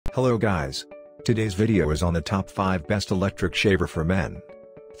Hello guys. Today's video is on the top 5 best electric shaver for men.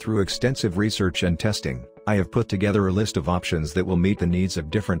 Through extensive research and testing, I have put together a list of options that will meet the needs of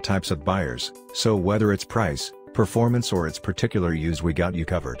different types of buyers, so whether it's price, performance or its particular use, we got you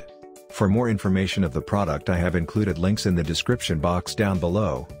covered. For more information of the product, I have included links in the description box down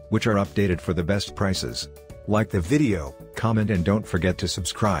below, which are updated for the best prices. Like the video, comment and don't forget to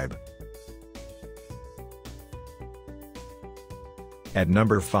subscribe. At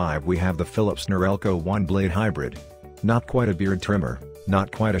number 5 we have the Philips Norelco One Blade Hybrid. Not quite a beard trimmer,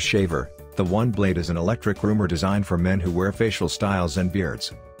 not quite a shaver, the One Blade is an electric groomer designed for men who wear facial styles and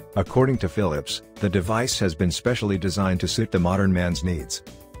beards. According to Philips, the device has been specially designed to suit the modern man's needs.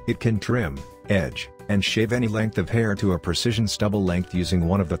 It can trim, edge, and shave any length of hair to a precision stubble length using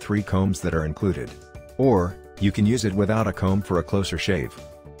one of the 3 combs that are included. Or, you can use it without a comb for a closer shave.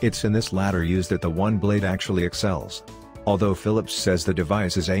 It's in this latter use that the One Blade actually excels. Although Philips says the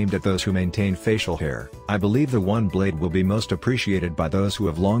device is aimed at those who maintain facial hair, I believe the One Blade will be most appreciated by those who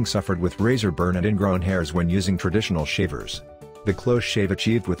have long suffered with razor burn and ingrown hairs when using traditional shavers. The close shave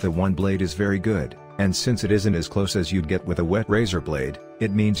achieved with the One Blade is very good, and since it isn't as close as you'd get with a wet razor blade, it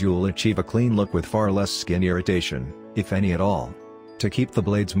means you'll achieve a clean look with far less skin irritation, if any at all. To keep the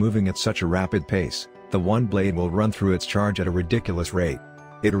blades moving at such a rapid pace, the One Blade will run through its charge at a ridiculous rate.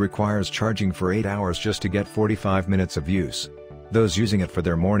 It requires charging for 8 hours just to get 45 minutes of use. Those using it for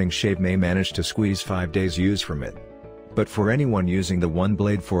their morning shave may manage to squeeze 5 days use from it. But for anyone using the One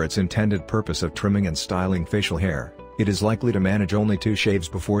Blade for its intended purpose of trimming and styling facial hair, it is likely to manage only 2 shaves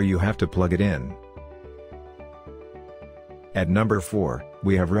before you have to plug it in. At number 4,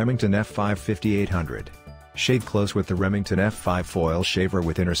 we have Remington F5 5800. Shave close with the Remington F5 foil shaver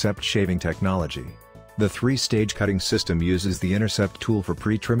with Intercept shaving technology. The 3-stage cutting system uses the Intercept tool for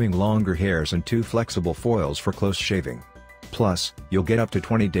pre-trimming longer hairs and 2 flexible foils for close shaving. Plus, you'll get up to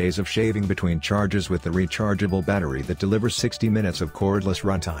 20 days of shaving between charges with the rechargeable battery that delivers 60 minutes of cordless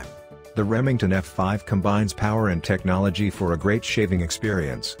runtime. The Remington F5 combines power and technology for a great shaving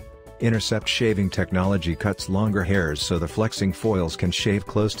experience. Intercept shaving technology cuts longer hairs so the flexing foils can shave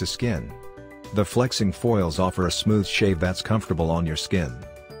close to skin. The flexing foils offer a smooth shave that's comfortable on your skin.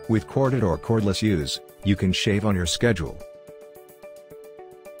 With corded or cordless use, you can shave on your schedule.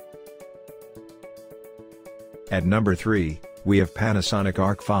 At number 3, we have Panasonic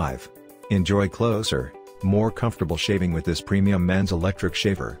Arc 5. Enjoy closer, more comfortable shaving with this premium men's electric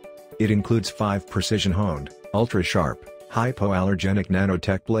shaver. It includes 5 precision-honed, ultra-sharp, hypoallergenic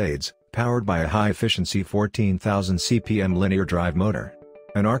nanotech blades, powered by a high-efficiency 14,000 CPM linear drive motor.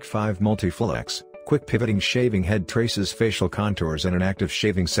 An Arc 5 multi-flex, quick pivoting shaving head traces facial contours, and an active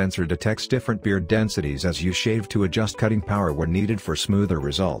shaving sensor detects different beard densities as you shave to adjust cutting power when needed for smoother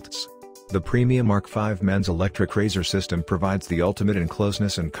results. The premium Arc 5 men's electric razor system provides the ultimate in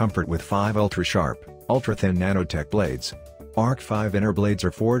closeness and comfort with 5 ultra-sharp, ultra-thin nanotech blades. Arc 5 inner blades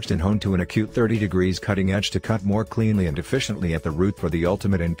are forged and honed to an acute 30 degrees cutting edge to cut more cleanly and efficiently at the root for the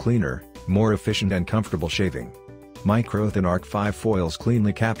ultimate in cleaner, more efficient and comfortable shaving. Micro-thin Arc 5 foils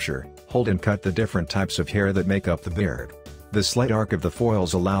cleanly capture, hold and cut the different types of hair that make up the beard. The slight arc of the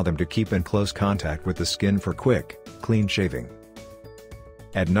foils allow them to keep in close contact with the skin for quick, clean shaving.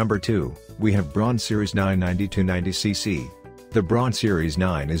 At number 2, we have Braun Series 9 9290cc. The Braun Series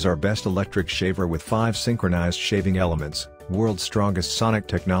 9 is our best electric shaver with 5 synchronized shaving elements, world's strongest sonic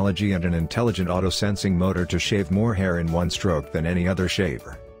technology and an intelligent auto-sensing motor to shave more hair in one stroke than any other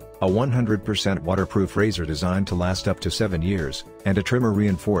shaver. A 100% waterproof razor designed to last up to 7 years, and a trimmer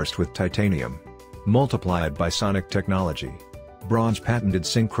reinforced with titanium. Multiplied by sonic technology. Braun's patented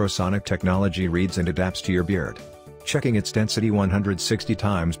synchrosonic technology reads and adapts to your beard, checking its density 160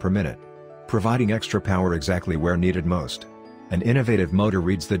 times per minute. Providing extra power exactly where needed most. An innovative motor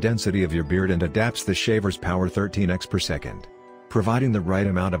reads the density of your beard and adapts the shaver's power 13x per second. Providing the right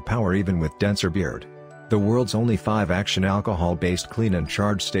amount of power even with denser beard. The world's only 5-action alcohol-based clean and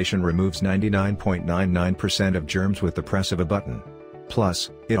charge station removes 99.99% of germs with the press of a button.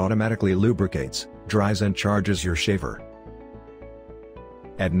 Plus, it automatically lubricates, dries and charges your shaver.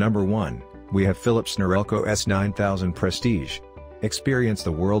 At number 1, we have Philips Norelco S9000 Prestige. Experience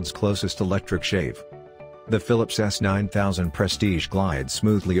the world's closest electric shave. The Philips S9000 Prestige glides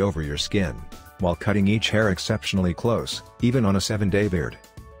smoothly over your skin, while cutting each hair exceptionally close, even on a 7-day beard.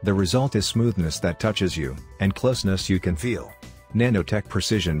 The result is smoothness that touches you, and closeness you can feel. Nanotech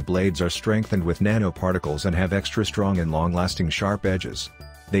precision blades are strengthened with nanoparticles and have extra strong and long-lasting sharp edges.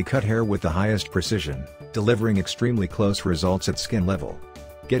 They cut hair with the highest precision, delivering extremely close results at skin level.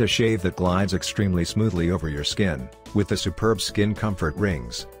 Get a shave that glides extremely smoothly over your skin, with the superb skin comfort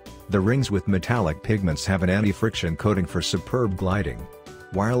rings. The rings with metallic pigments have an anti-friction coating for superb gliding.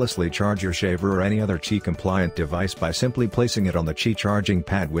 Wirelessly charge your shaver or any other Qi-compliant device by simply placing it on the Qi charging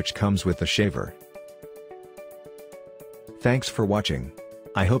pad which comes with the shaver. Thanks for watching.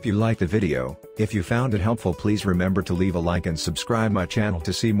 I hope you liked the video. If you found it helpful, please remember to leave a like and subscribe my channel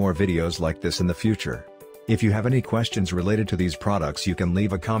to see more videos like this in the future. If you have any questions related to these products, you can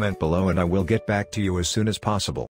leave a comment below and I will get back to you as soon as possible.